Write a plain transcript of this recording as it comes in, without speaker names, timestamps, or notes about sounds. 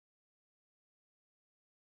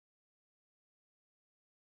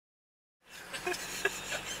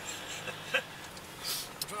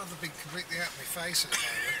completely out of my face at the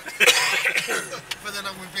moment. But then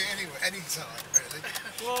I would be anywhere, any time, really.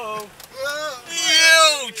 Whoa! Whoa!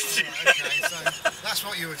 Huge! Right, okay, so that's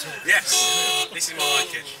what you were talking Yes, about. this is more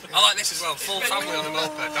like it. I like this as well, full family on a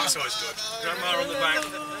moped, that's always good. Grandma on the back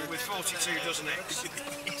with 42 dozen eggs.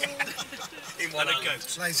 In one And a hand.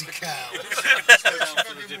 goat. Lazy cow.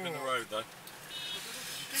 For the dip in the road though.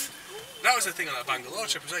 That was the thing on that Bangalore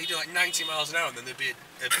trip, was that you do like 90 miles an hour and then there'd be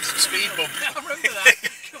a speed bump. I remember that.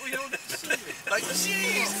 We all see it. Like,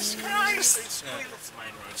 Jesus Christ! Yeah. The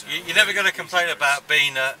main road. You're never going to complain about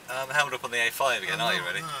being held up on the A5 again, are you,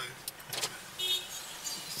 really? No.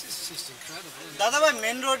 It's just incredible, isn't it? दादा भाई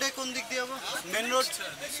main road है कौन दिख दिया वो main road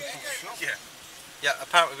Yeah, Yeah,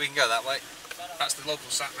 apparently we can go that way. that's the local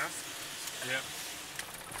sat nav. Yeah.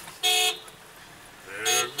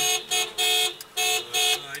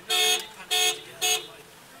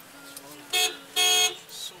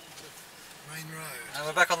 Main road. And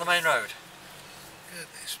we're back on the main road.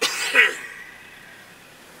 Goodness.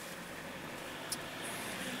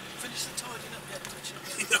 Finish the tidying up yet, Dutchcam?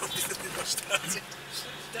 No, they've not started.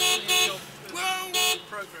 Down your job. Whoa!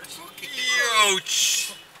 Progress.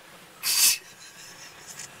 Huge!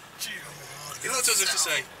 He looked at us to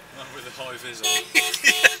say, Not with the high vis on.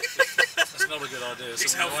 That's not a good idea.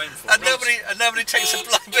 It's Something to how- aim for. And nobody takes a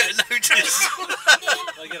blind bit of notice.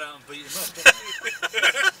 They get out and beat him up, don't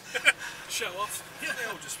they? Show off. Yeah,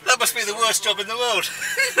 they'll just That must be the worst job in the world.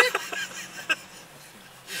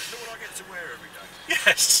 Look what I get to wear every day.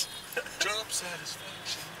 Yes. job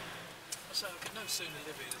satisfaction. I say I could no sooner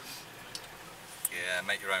live here than... Yeah,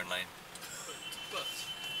 make your own lane. But...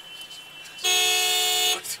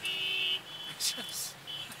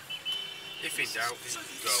 If in doubt,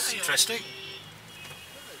 go. Interesting.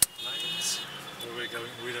 Lanes. Where we're going,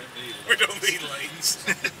 we don't need it. We don't need lanes.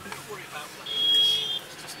 Don't worry about lanes.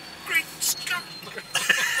 Great Scott!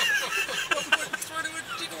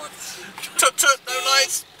 Tut tut, no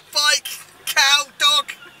lights. Bike, cow,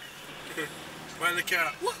 dog. Mind the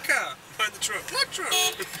car. What car? Mind the truck. What truck?